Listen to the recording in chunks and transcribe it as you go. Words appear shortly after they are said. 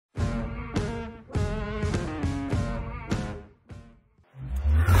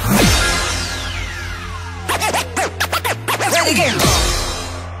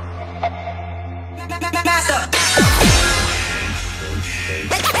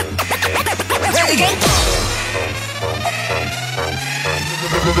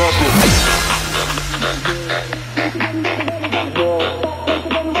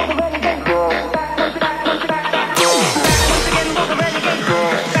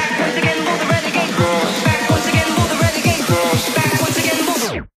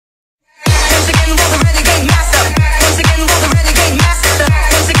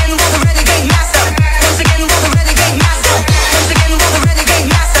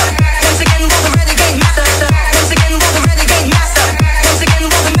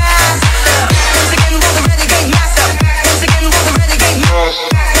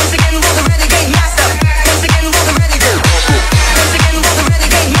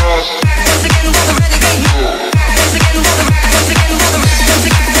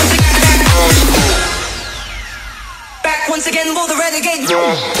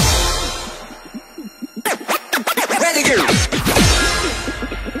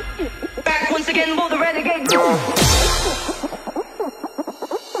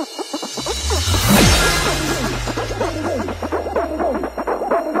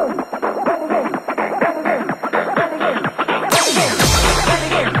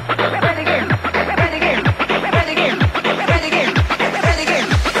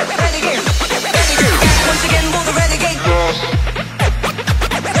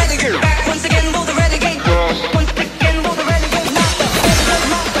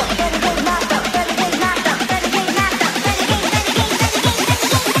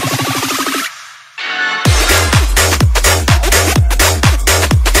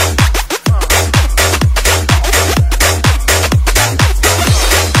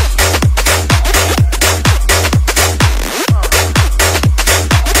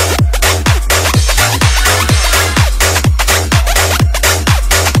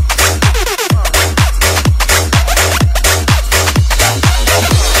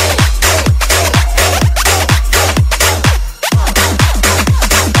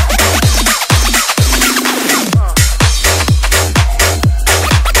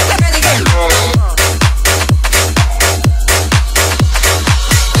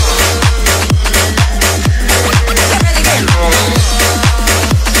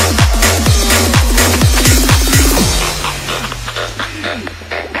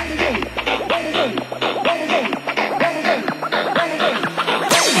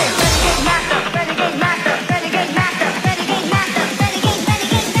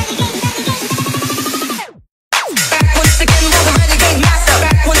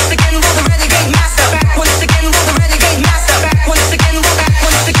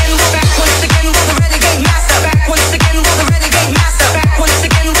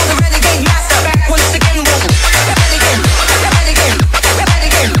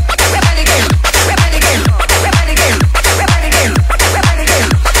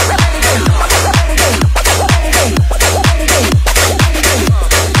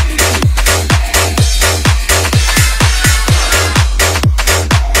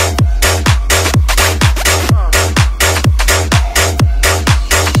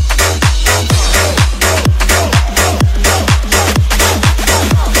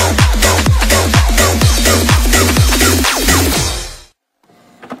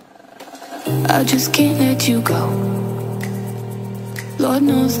I just can't let you go. Lord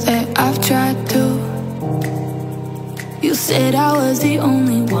knows that I've tried to. You said I was the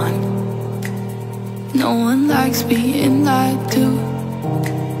only one. No one likes being lied to.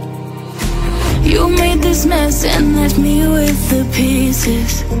 You made this mess and left me with the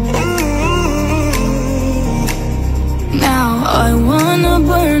pieces. Now I wanna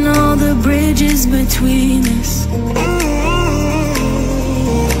burn all the bridges between us.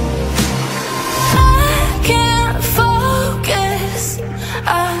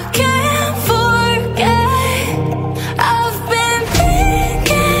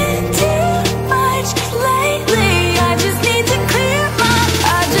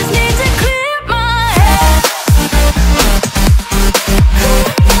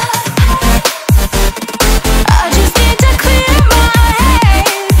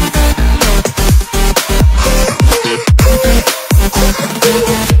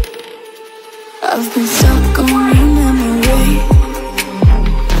 I've been stuck on your memory,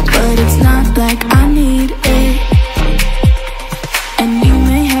 but it's not like I need it. And you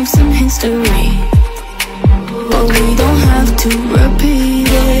may have some history, but we don't have to repeat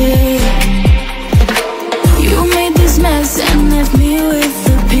it. You made this mess and left me with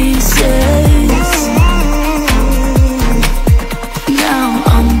the pieces. Now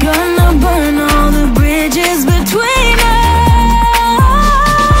I'm gonna burn all the bridges between us.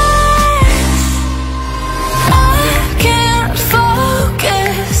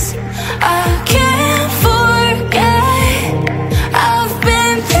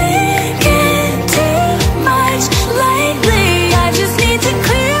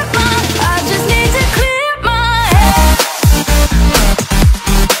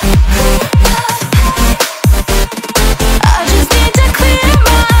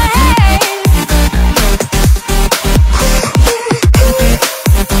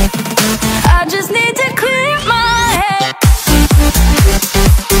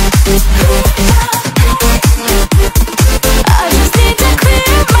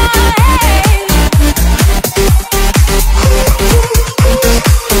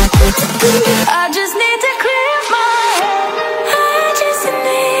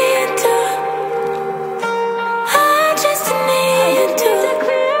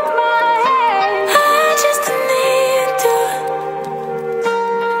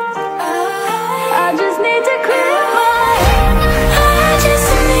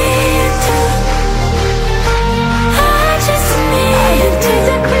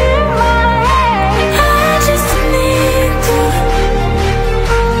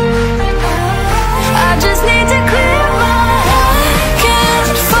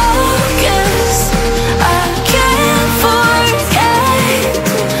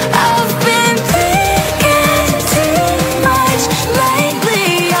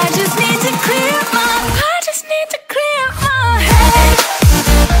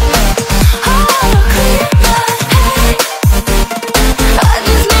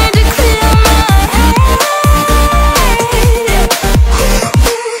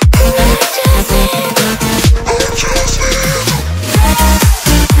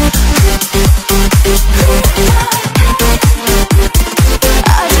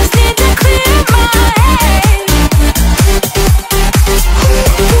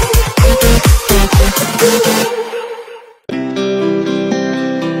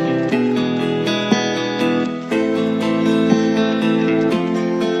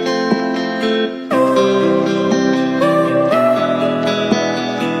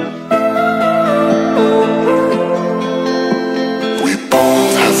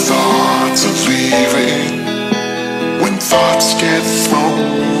 get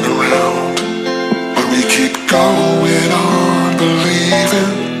thrown around, but we keep going on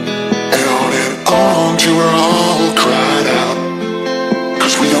believing, and on till we're all cried out,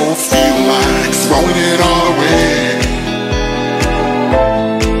 'cause we don't feel like throwing it all away.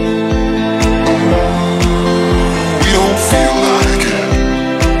 We don't feel like it.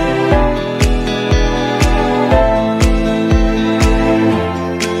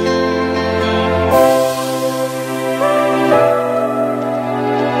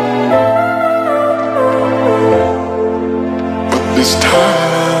 This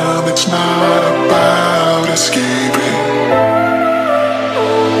time it's not about escaping.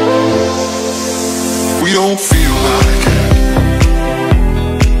 We don't feel like it.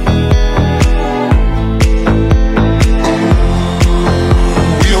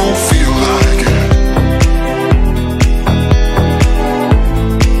 We don't feel like it.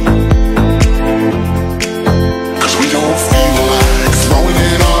 'Cause we don't feel like throwing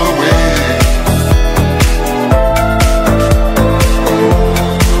it all away.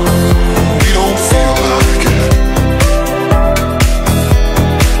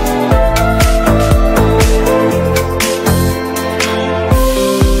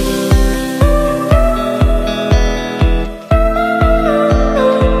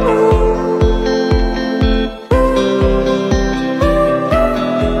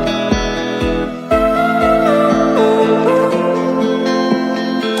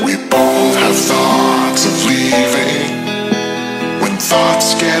 Thoughts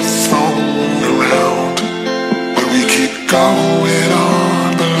get thrown around, but we keep going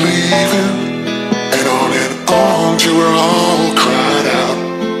on believing, and on till we're all cried out,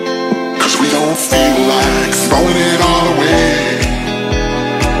 'cause we don't feel like throwing it all away.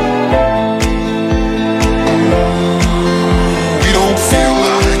 We don't feel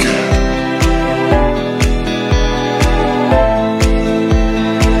like it.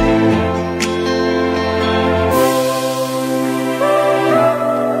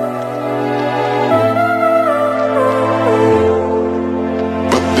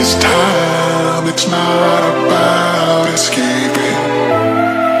 This time it's not about escaping.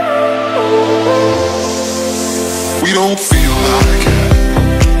 We don't feel like it.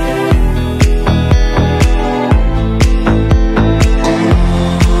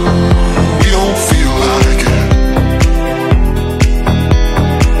 We don't feel like it.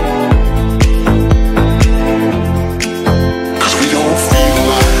 'Cause we don't feel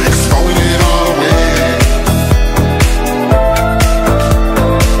like throwing it all away.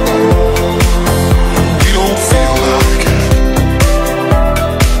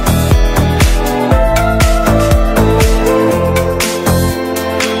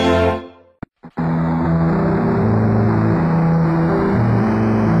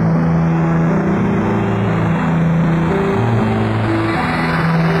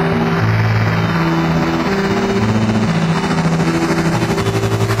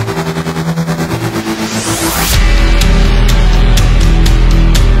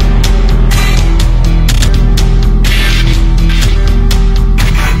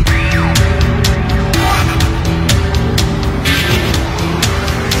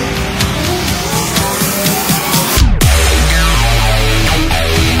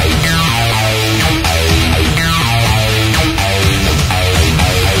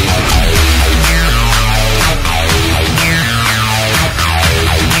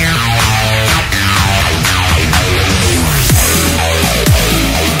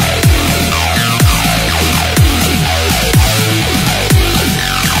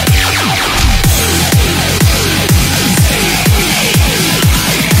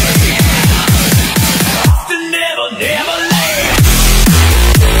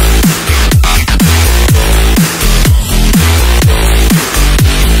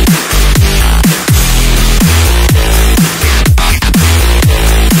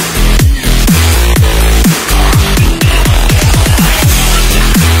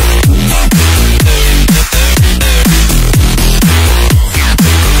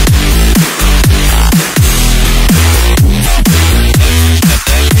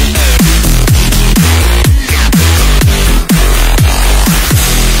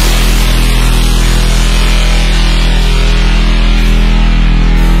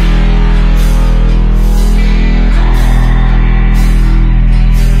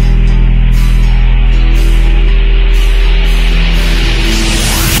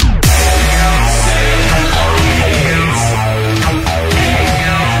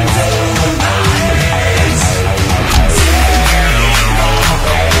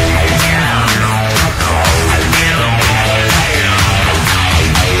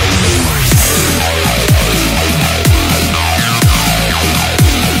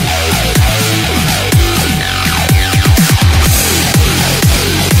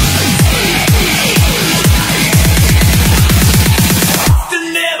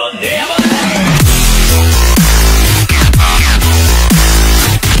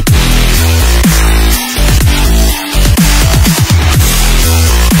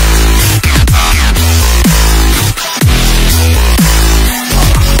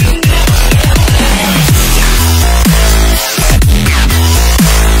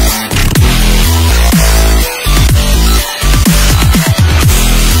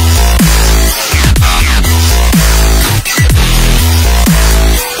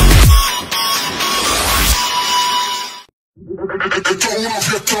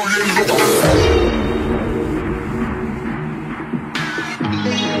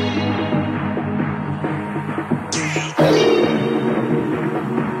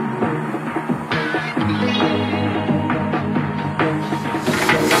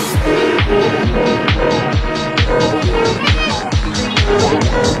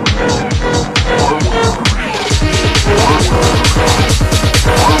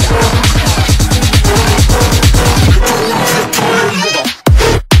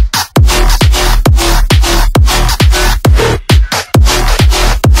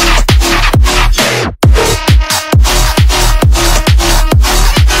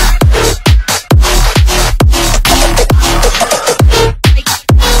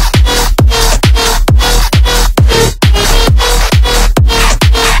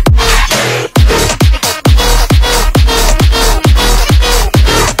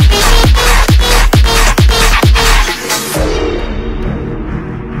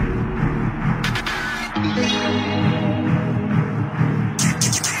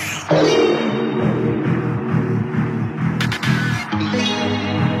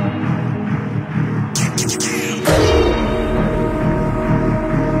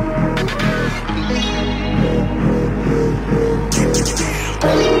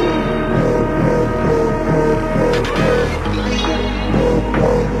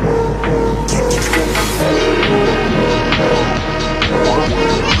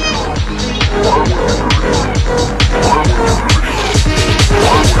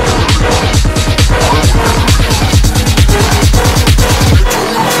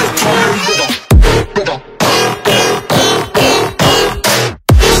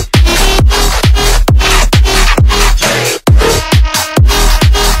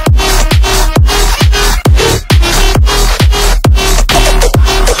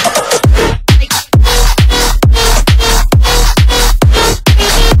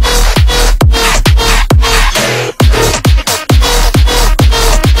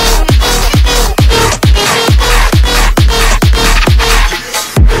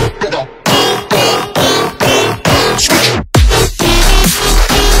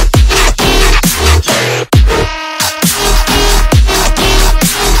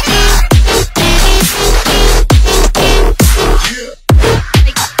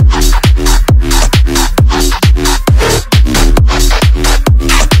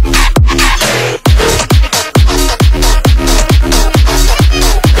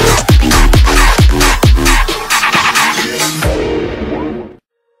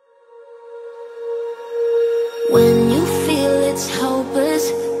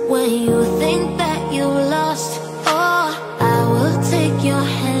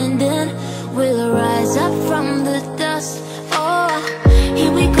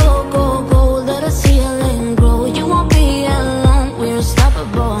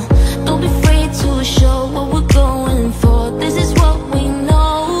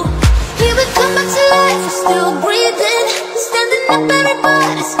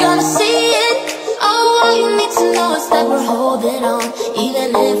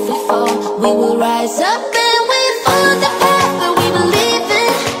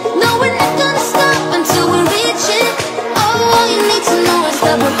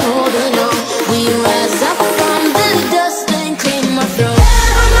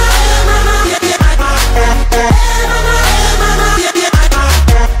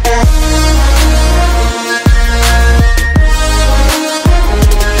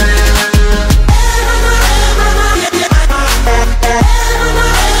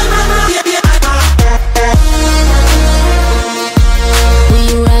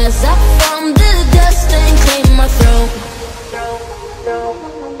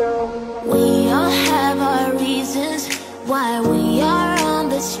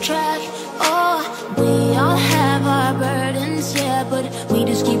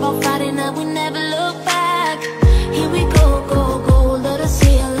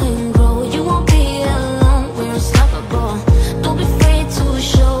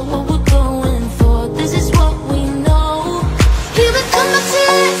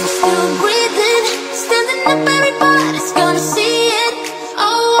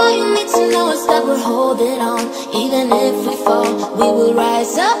 Even if we fall, we will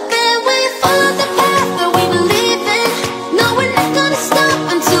rise up and we follow